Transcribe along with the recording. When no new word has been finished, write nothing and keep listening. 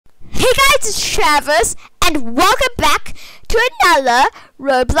it's Travis, and welcome back to another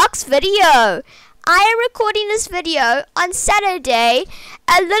Roblox video. I am recording this video on Saturday,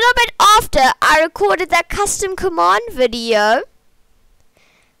 a little bit after I recorded that custom command video.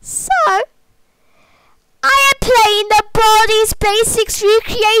 So, I am playing the Baldi's Basics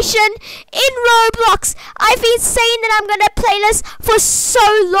recreation in Roblox. I've been saying that I'm going to play this for so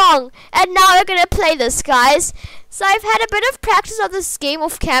long, and now we're going to play this, guys. So I've had a bit of practice of this game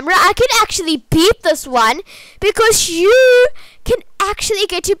off camera. I can actually beat this one because you can actually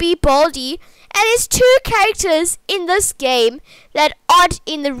get to be Baldi. And there's two characters in this game that aren't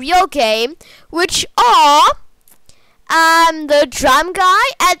in the real game, which are the drum guy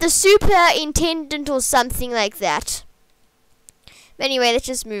and the superintendent or something like that. But anyway, let's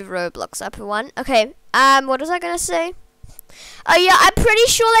just move Roblox up one. Okay, what was I gonna say? Oh yeah, I'm pretty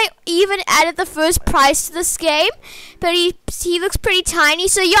sure they even added the first prize to this game, but he looks pretty tiny.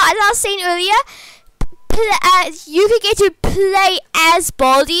 So yeah, as I was saying earlier, you can get to play as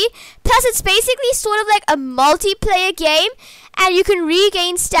Baldi. Plus, it's basically sort of like a multiplayer game, and you can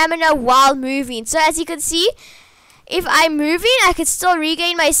regain stamina while moving. So as you can see, if I'm moving, I can still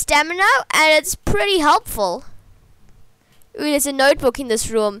regain my stamina, and it's pretty helpful. Ooh, there's a notebook in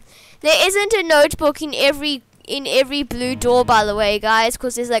this room. There isn't a notebook in every blue door, by the way, guys,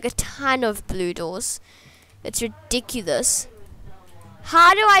 because there's like a ton of blue doors. It's ridiculous.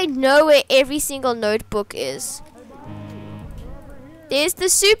 How do I know where every single notebook is? There's the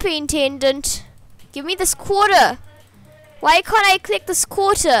superintendent. Give me this quarter. Why can't I click this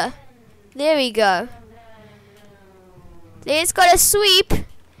quarter? There we go. There's got a sweep.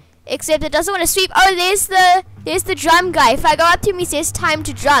 Except it doesn't want to sweep. Oh, there's the drum guy. If I go up to him, he says time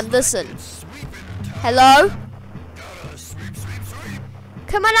to drum. Listen. Hello?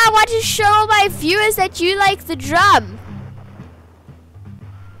 Come on, I want to show all my viewers that you like the drum.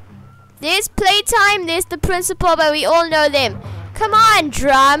 There's playtime, there's the principal, but we all know them. Come on,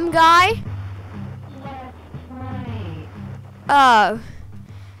 drum guy. Oh.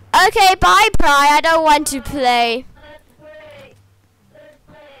 Okay, bye, Bri. I don't want to play.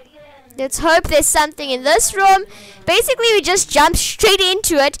 Let's hope there's something in this room. Basically, we just jumped straight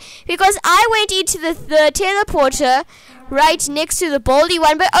into it because I went into the teleporter right next to the Baldi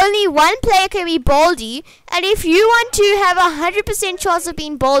one, but only one player can be Baldi. And if you want to have 100% chance of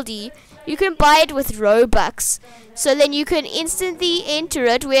being Baldi, you can buy it with Robux. So then you can instantly enter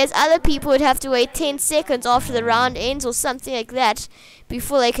it, whereas other people would have to wait 10 seconds after the round ends or something like that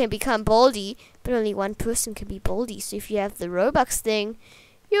before they can become Baldi. But only one person can be Baldi, so if you have the Robux thing,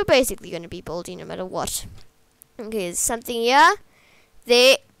 you're basically going to be Baldi no matter what. Okay, there's something here.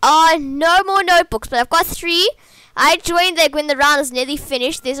 There are no more notebooks, but I've got 3. I joined like when the round is nearly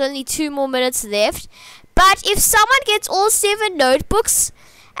finished. There's only 2 more minutes left. But if someone gets all 7 notebooks,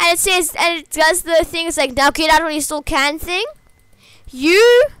 and it says, and it does the thing, it's like, now get out when you still can thing,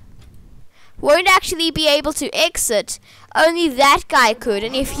 you won't actually be able to exit. Only that guy could,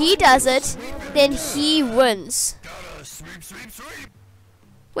 and if he does it, then he wins.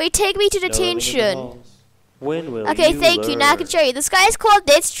 Wait, take me to detention. Okay, thank you. Now I can show you. This guy is called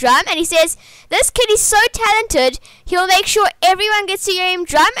Let's Drum, and he says, this kid is so talented, he'll make sure everyone gets to hear him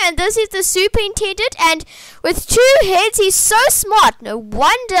drum, and this is the superintendent, and with 2 heads, he's so smart. No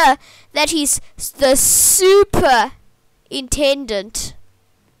wonder that he's the superintendent.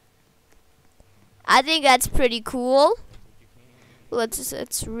 I think that's pretty cool. Well,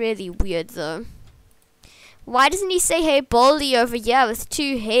 it's really weird, though. Why doesn't he say, hey, Baldi over here with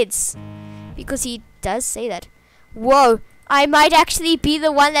 2 heads? Because he does say that. Whoa, I might actually be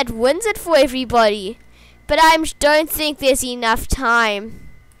the one that wins it for everybody. But I don't think there's enough time.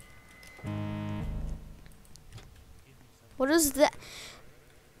 What is that?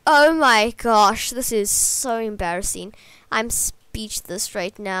 Oh my gosh, this is so embarrassing. I'm speechless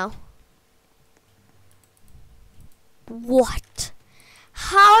right now. What?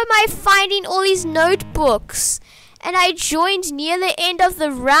 How am I finding all these notebooks? And I joined near the end of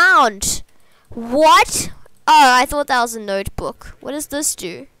the round. What? Oh, I thought that was a notebook. What does this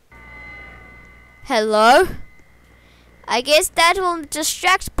do? Hello? I guess that will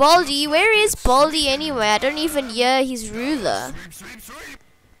distract Baldi. Where is Baldi anyway? I don't even hear his ruler.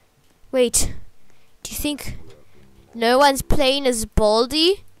 Wait. Do you think no one's playing as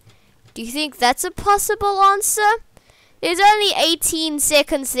Baldi? Do you think that's a possible answer? There's only 18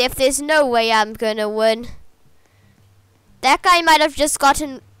 seconds left. There's no way I'm gonna win. That guy might have just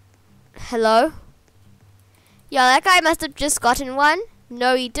gotten... Hello? Yeah, that guy must have just gotten one.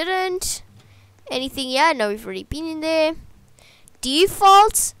 No, he didn't. Anything here? No, we've already been in there.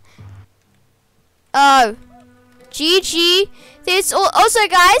 Default? Oh. GG. There's also,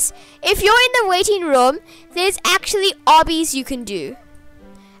 guys, if you're in the waiting room, there's actually obbies you can do.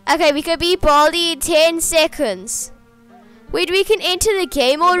 Okay, we could be Baldi in 10 seconds. Wait, we can enter the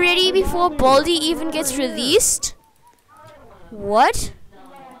game already before Baldi even gets released? What?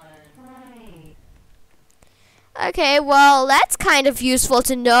 Okay, well, that's kind of useful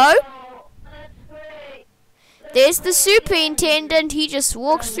to know. There's the superintendent. He just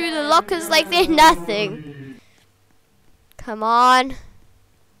walks through the lockers like they're nothing. Come on.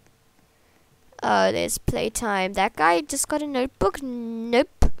 Oh, there's playtime. That guy just got a notebook?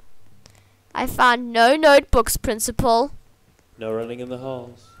 Nope. I found no notebooks, Principal. No running in the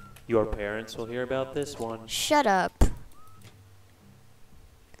halls. Your parents will hear about this one. Shut up.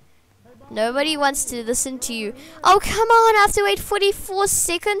 Nobody wants to listen to you. Oh, come on. I have to wait 44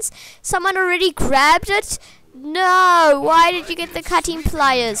 seconds. Someone already grabbed it. No. Why did you get the cutting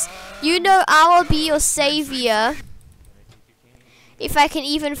pliers? You know I will be your savior. If I can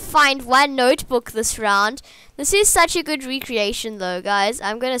even find one notebook this round. This is such a good recreation though, guys.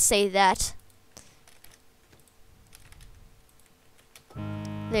 I'm going to say that.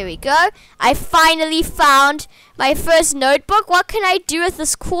 There we go. I finally found my first notebook. What can I do with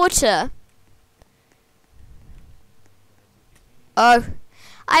this quarter? Oh,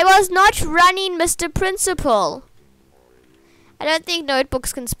 I was not running, Mr. Principal. I don't think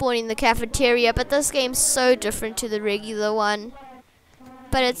notebooks can spawn in the cafeteria, but this game's so different to the regular one.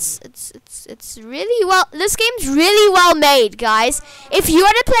 But it's really well. This game's really well made, guys. If you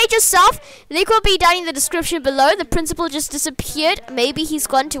want to play it yourself, link will be down in the description below. The principal just disappeared. Maybe he's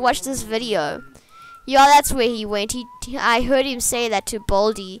gone to watch this video. Yeah, that's where he went. I heard him say that to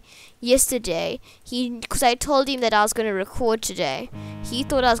Baldi yesterday. Because I told him that I was going to record today. He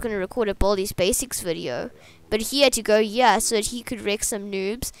thought I was going to record a Baldi's Basics video. But he had to go so that he could wreck some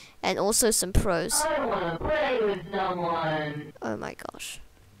noobs and also some pros. I want to play with someone. Oh my gosh.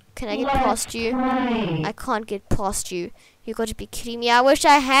 Can I get past you? I can't get past you. You got to be kidding me. I wish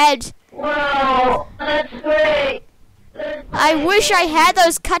I had. Wow, that's great. I wish I had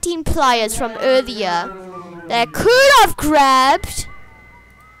those cutting pliers from earlier that I could have grabbed.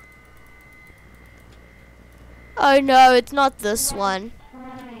 Oh no, it's not this one.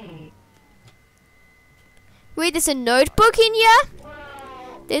 Wait, there's a notebook in here?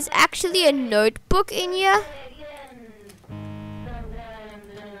 There's actually a notebook in here?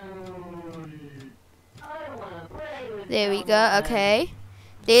 There we go, okay.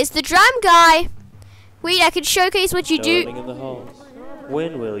 There's the drum guy. Wait, I can showcase what you do. In the halls.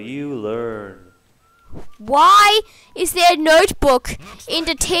 When will you learn? Why is there a notebook in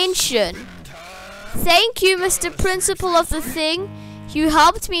detention? Thank you, Mr. Principal of the thing. You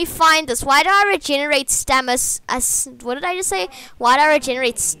helped me find this. Why do I regenerate stamina? What did I just say? Why do I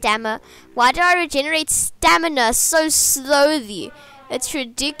regenerate stamina? Why do I regenerate stamina so slowly? It's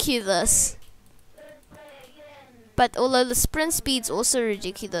ridiculous. But although the sprint speed's also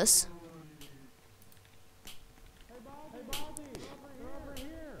ridiculous.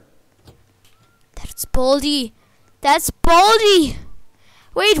 That's Baldi. That's Baldi.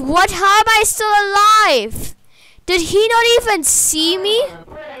 Wait, what? How am I still alive? Did he not even see me?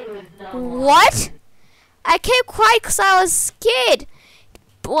 What? I kept quiet because I was scared.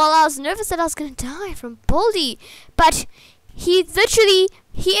 Well, I was nervous that I was going to die from Baldi. But he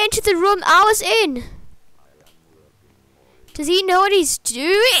entered the room I was in. Does he know what he's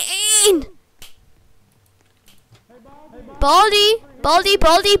doing? Baldi, Baldi,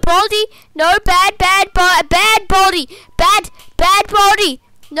 Baldi, Baldi. No, bad Baldi. Bad Baldi.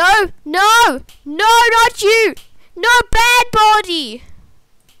 No, not you. No, bad Baldi.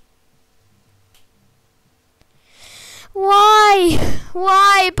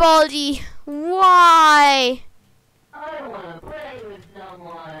 Why, Baldi? Why? I want to play with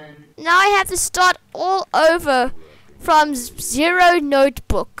someone. Now I have to start all over from 0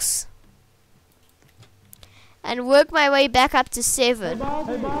 notebooks. And work my way back up to 7.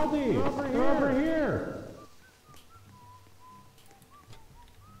 Hey Baldi, over here.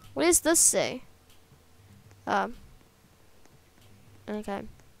 What does this say? Okay.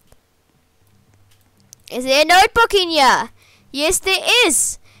 Is there a notebook in here? Yes, there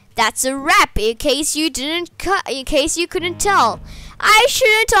is. That's a wrap. In case you couldn't tell, I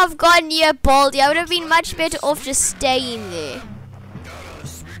shouldn't have gone near Baldi. I would have been much better off just staying there.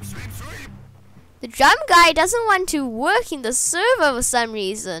 The drum guy doesn't want to work in the server for some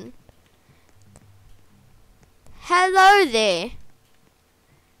reason. Hello there.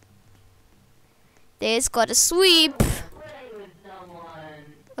 There's got a sweep.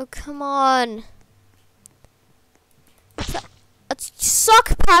 Oh, come on. It's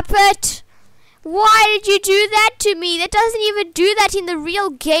sock puppet. Why did you do that to me? That doesn't even do that in the real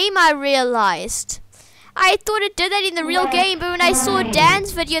game, I realized. I thought it did that in the real game, but when I saw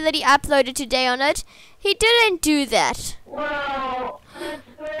Dan's video that he uploaded today on it, he didn't do that.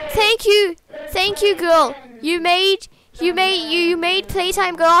 Thank you, girl. You made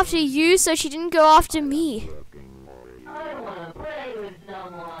Playtime go after you, so she didn't go after me. I wanna play with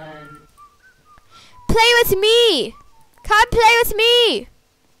someone. Play with me. Come play with me.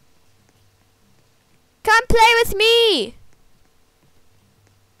 Come play with me.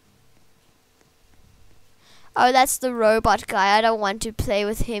 Oh, that's the robot guy. I don't want to play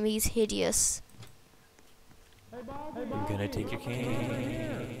with him. He's hideous. I'm gonna take your cane.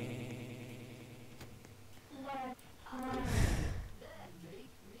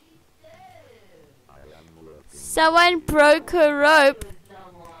 Someone broke her rope.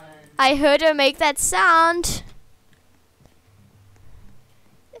 I heard her make that sound.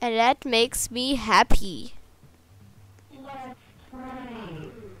 And that makes me happy.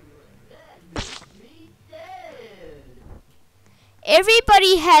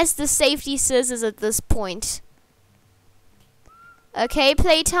 Everybody has the safety scissors at this point. Okay,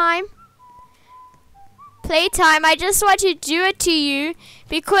 Playtime? Playtime, I just want to do it to you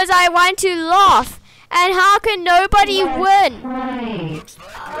because I want to laugh. And how can nobody win? I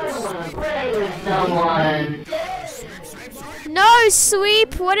wanna play with someone. No,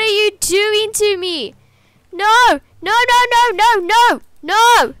 Sweep, what are you doing to me? No, no, no, no, no, no,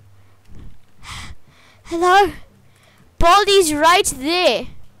 no. Hello? Baldi's right there.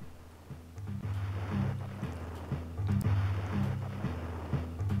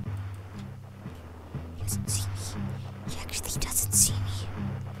 He doesn't see me. He actually doesn't see me.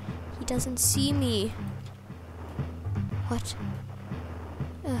 He doesn't see me. What?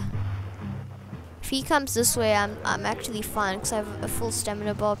 If he comes this way, I'm actually fine because I have a full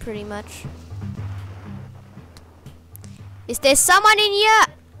stamina bar pretty much. Is there someone in here?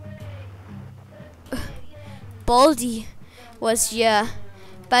 Baldi was here.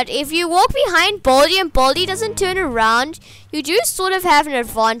 But if you walk behind Baldi and Baldi doesn't turn around, you do sort of have an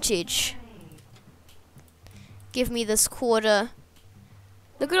advantage. Give me this quarter.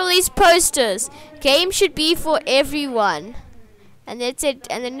 Look at all these posters. Game should be for everyone. And that's it.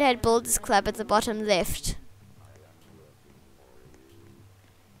 And then it had Baldi's Club at the bottom left.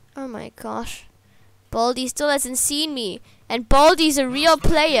 Oh my gosh. Baldi still hasn't seen me. And Baldi's a real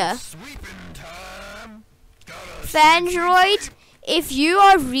player. Fandroid, if you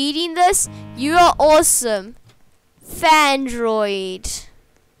are reading this, you are awesome. Fandroid.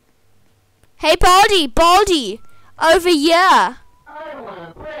 Hey Baldi, Baldi, over here.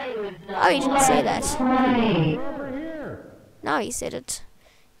 Oh, he didn't say that. No, he said it.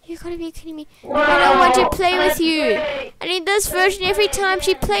 You gotta be kidding me. I don't want to play with you. And in this version, every time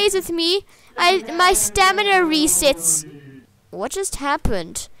she plays with me, my stamina resets. What just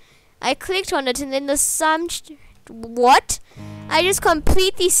happened? I clicked on it and then the sum... What? I just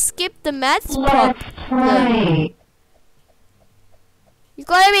completely skipped the maths problem. You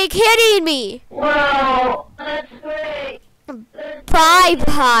gotta be kidding me. Wow, that's great. Bye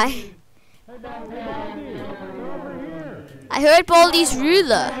bye. I heard Baldi's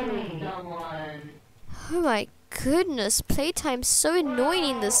ruler. Oh my goodness, Playtime's so annoying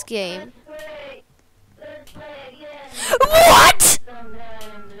in this game. What?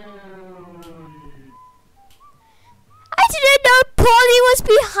 I didn't know Baldi was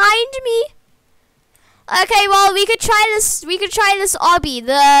behind me. Okay, well we could try this. We could try this obby.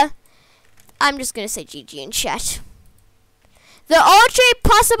 I'm just gonna say GG in chat. The ultra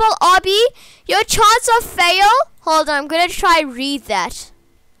possible obby. Your chance of fail. Hold on, I'm gonna try read that.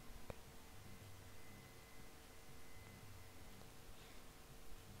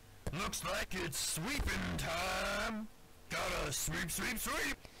 Looks like it's sweeping time. Gotta sweep, sweep,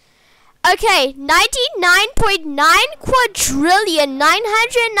 sweep. Okay, 99.9 quadrillion,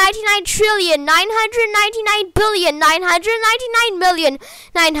 999 trillion, 999 billion, 999 million,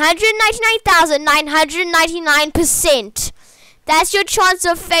 999,999%. That's your chance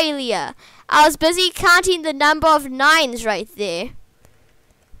of failure. I was busy counting the number of nines right there.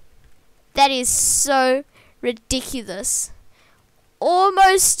 That is so ridiculous.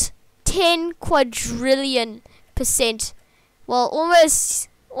 Almost 10 quadrillion %. Well, almost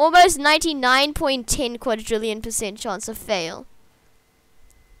 99.10 quadrillion % chance of fail.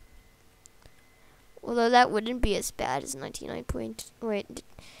 Although that wouldn't be as bad as 99 point... Wait,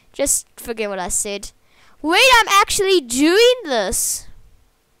 just forget what I said. Wait, I'm actually doing this.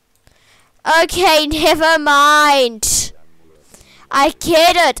 Okay, never mind. I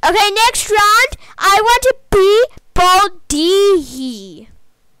get it. Okay, next round, I want to be Baldi.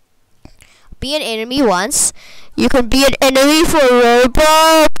 be an enemy once. You can be an enemy for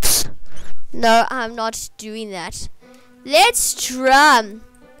Roblox. No, I'm not doing that. Let's drum.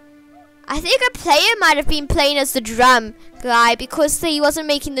 I think a player might have been playing as the drum guy because he wasn't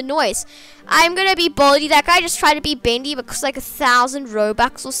making the noise. I'm gonna be Baldi. That guy just tried to be Bendy because like 1,000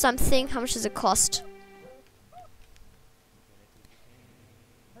 Robux or something. How much does it cost?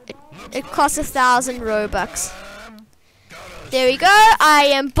 It costs 1,000 Robux. There we go. I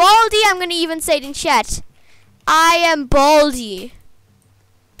am Baldi. I'm gonna even say it in chat. I am Baldi.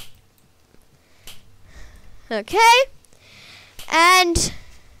 Okay. And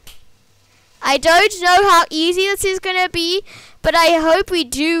I don't know how easy this is gonna be, but I hope we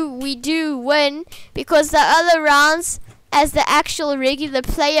do win, because the other rounds, as the actual regular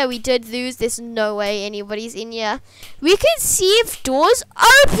player, we did lose. There's no way anybody's in here. We can see if doors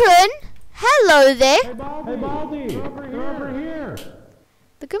open. Hello there. Hey, Baldi, over here.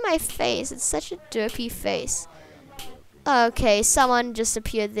 Look at my face. It's such a derpy face. Okay, someone just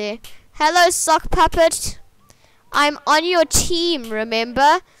appeared there. Hello, sock puppet. I'm on your team,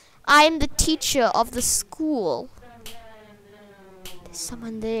 remember? I'm the teacher of the school. There's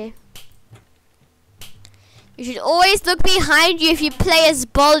someone there. You should always look behind you if you play as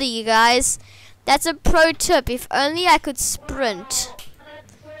Baldi, you guys. That's a pro tip. If only I could sprint.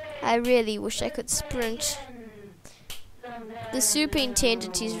 I really wish I could sprint. The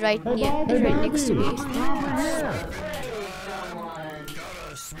superintendent is right next to me.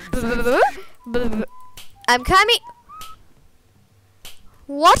 I'm coming.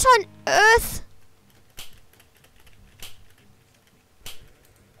 What on earth?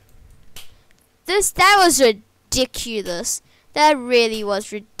 That was ridiculous. That really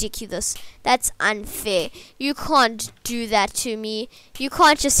was ridiculous. That's unfair. You can't do that to me. You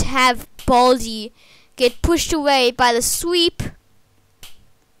can't just have Baldi get pushed away by the sweep.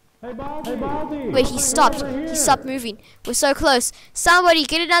 Hey, Baldi. Wait, he stopped. He stopped moving. We're so close. Somebody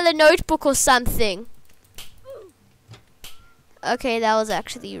get another notebook or something. Okay, that was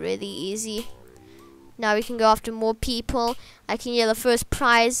actually really easy. Now we can go after more people. I can get the first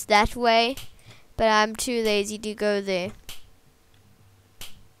prize that way, but I'm too lazy to go there.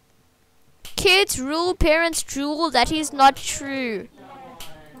 Kids rule, parents drool. That is not true.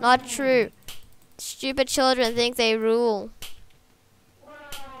 Not true. Stupid children think they rule.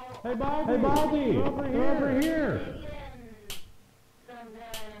 Hey, Baldi, over here.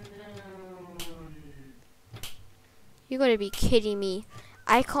 You gotta be kidding me.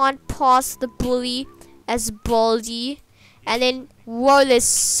 I can't pass the bully as Baldi. And then, whoa, there's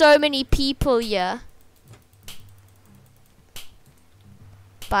so many people here.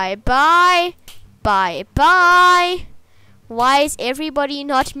 Bye-bye. Bye-bye. Why is everybody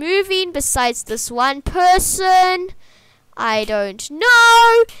not moving besides this one person? I don't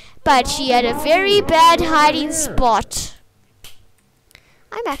know. But she had a very bad hiding spot.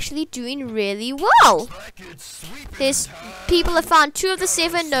 I'm actually doing really well. There's people have found 2 of the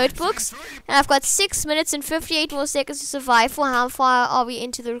 7 notebooks, and I've got 6 minutes and 58 more seconds to survive. For how far are we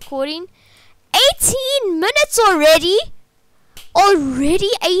into the recording? 18 minutes already?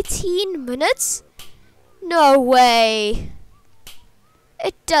 Already 18 minutes? No way.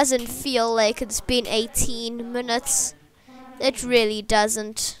 It doesn't feel like it's been 18 minutes. It really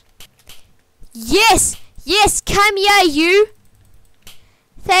doesn't. Yes! Yes, come here, you!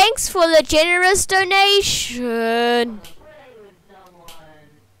 Thanks for the generous donation.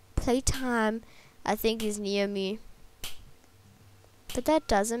 Playtime, I think, is near me. But that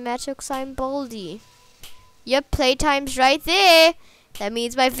doesn't matter because I'm Baldi. Yep, playtime's right there. That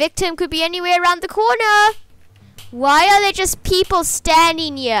means my victim could be anywhere around the corner. Why are there just people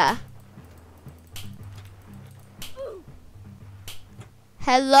standing here?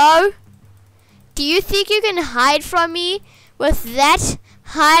 Hello? Do you think you can hide from me with that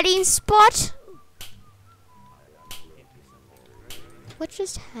hiding spot? What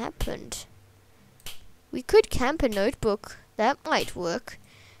just happened? We could camp a notebook. That might work.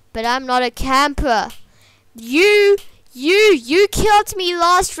 But I'm not a camper. You killed me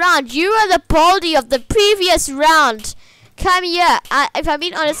last round. You are the Baldi of the previous round. Come here. If I'm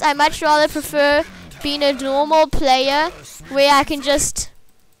being honest, I much rather prefer being a normal player where I can just...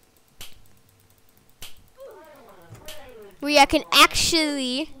 where I can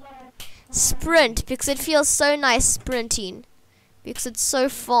actually sprint, because it feels so nice sprinting, because it's so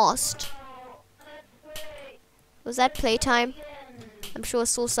fast. Was that playtime? I'm sure I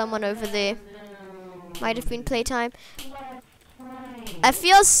saw someone over there. Might have been playtime. I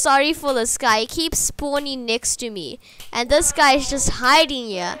feel sorry for this guy. He keeps spawning next to me, and this guy is just hiding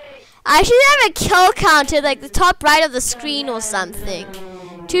here. I should have a kill counter like the top right of the screen or something,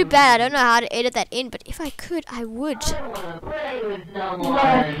 Too bad I don't know how to edit that in, but if I could, I would. I wanna play with someone.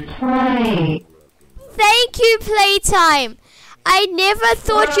 Let's play. Thank you, Playtime. I never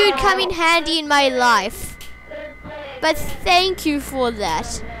thought you'd come in handy in my life. But thank you for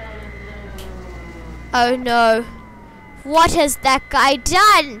that. Oh no. What has that guy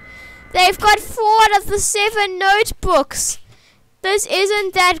done? They've got 4 out of the 7 notebooks. This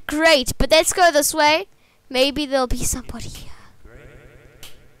isn't that great, but let's go this way. Maybe there'll be somebody here.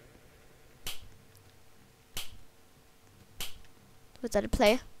 Was that a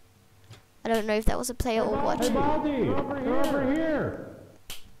player? I don't know if that was a player or what. Hey, Baldi, over here.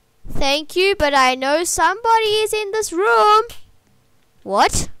 Thank you, but I know somebody is in this room.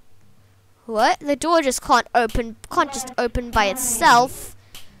 What? What? The door just can't just open by itself.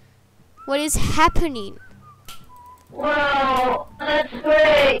 What is happening? Wow, that's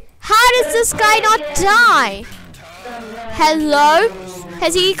great. How does this guy not die? Hello?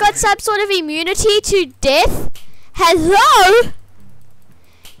 Has he got some sort of immunity to death? Hello?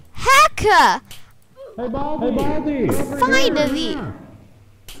 Hacker! Hey, Baldi. Finally!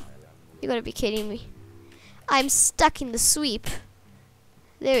 You gotta be kidding me. I'm stuck in the sweep.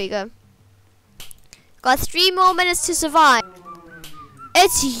 There we go. Got 3 more minutes to survive.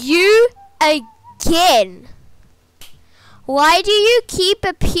 It's you again. Why do you keep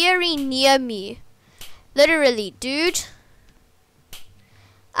appearing near me? Literally, dude.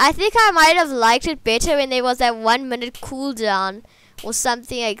 I think I might have liked it better when there was that 1 minute cooldown or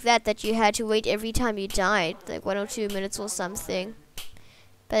something like that you had to wait every time you died. Like 1 or 2 minutes or something.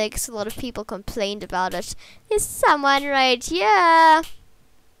 But I guess a lot of people complained about it. There's someone right here.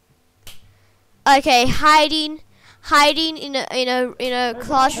 Okay, hiding in a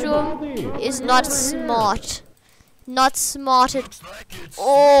classroom is not smart. Not smart at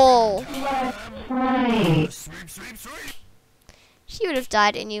all. She would have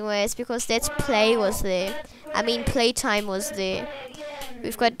died anyways because Let's Play was there. I mean, Playtime was there.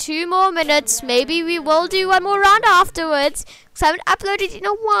 We've got 2 more minutes. Maybe we will do 1 more round afterwards. Because I haven't uploaded in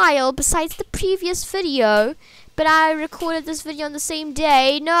a while besides the previous video. But I recorded this video on the same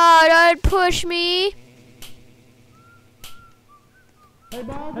day. No, don't push me. Hey,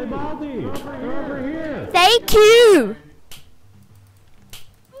 Baldi, over here. Thank you.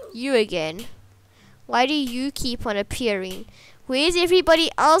 You again. Why do you keep on appearing? Where's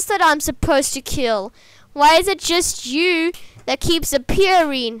everybody else that I'm supposed to kill? Why is it just you that keeps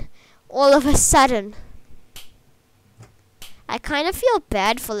appearing all of a sudden? I kind of feel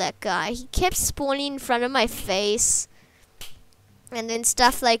bad for that guy. He kept spawning in front of my face. And then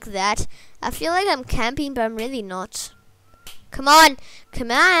stuff like that. I feel like I'm camping, but I'm really not. Come on.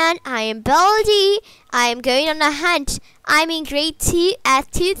 Come on. I am Baldi. I am going on a hunt. I'm in grade 2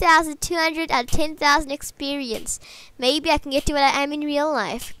 at 2,200 out of 10,000 experience. Maybe I can get to what I am in real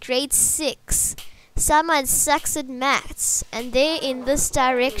life. Grade 6. Someone sucks at maths. And they're in this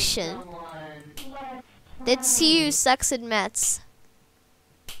direction. Let's see who sucks at maths.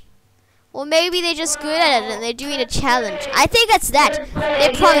 Or maybe they're just good at it and they're doing a challenge. I think that's that.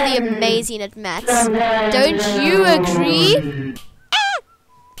 They're probably amazing at maths. Don't you agree?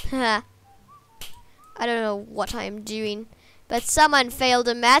 Ah! I don't know what I'm doing. But someone failed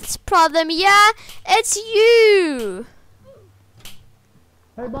a maths problem. Yeah, it's you.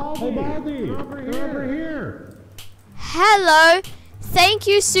 Hey, Baldi, over here. Hello. Thank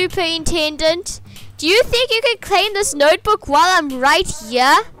you, Superintendent. Do you think you can claim this notebook while I'm right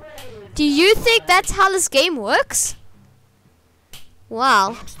here? Do you think that's how this game works?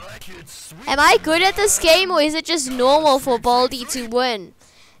 Wow. Am I good at this game or is it just normal for Baldi to win?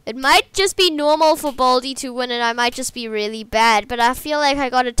 It might just be normal for Baldi to win and I might just be really bad. But I feel like I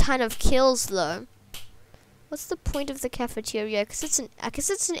got a ton of kills though. What's the point of the cafeteria? I guess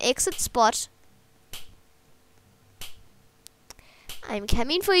it's an exit spot. I'm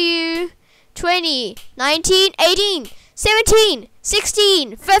coming for you. 20, 19, 18, 17,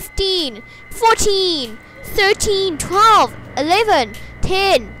 16, 15, 14, 13, 12, 11,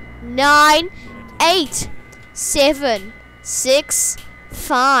 10, 9, 8, 7, 6,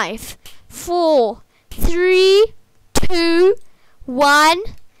 5, 4, 3, 2, 1.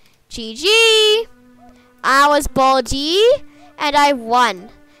 GG. I was Baldi and I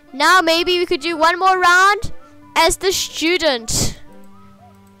won. Now maybe we could do 1 more round as the student.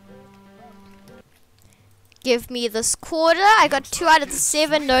 Give me this quarter. I got 2 out of the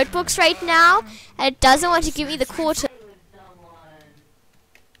 7 notebooks right now. And it doesn't want to give me the quarter.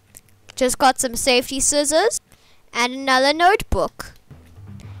 Just got some safety scissors. And another notebook.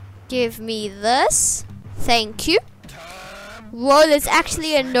 Give me this. Thank you. Whoa, there's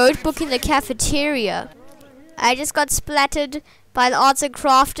actually a notebook in the cafeteria. I just got splattered by the arts and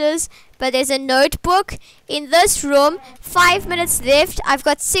crafters, but there's a notebook in this room. 5 minutes left. I've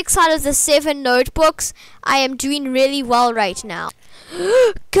got 6 out of the 7 notebooks. I am doing really well right now.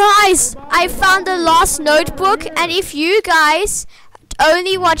 Guys, I found the last notebook, and if you guys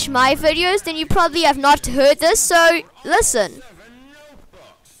only watch my videos, then you probably have not heard this, so listen. 7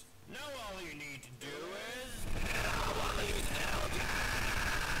 notebooks. Now all you need to do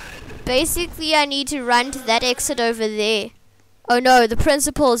is... Basically, I need to run to that exit over there. Oh no, the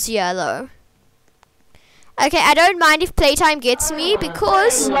principal's here though. Okay, I don't mind if playtime gets me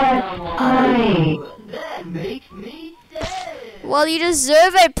because... That makes me sad. Well, you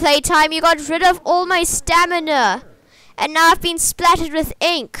deserve it, playtime. You got rid of all my stamina. And now I've been splattered with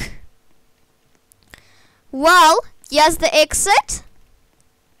ink. Well, here's the exit.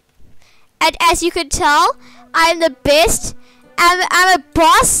 And as you can tell, I'm the best. I'm a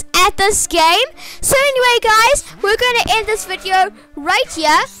boss at this game. So anyway, guys, we're going to end this video right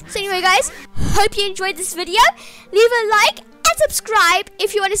here. So anyway, guys, hope you enjoyed this video. Leave a like and subscribe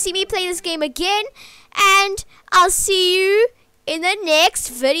if you want to see me play this game again. And I'll see you in the next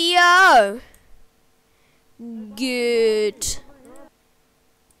video. Good.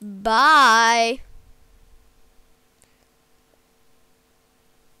 Bye.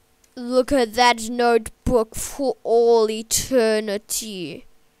 Look at that notebook for all eternity.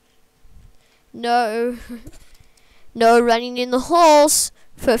 No. No running in the halls.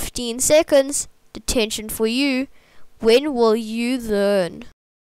 15 seconds. Detention for you. When will you learn?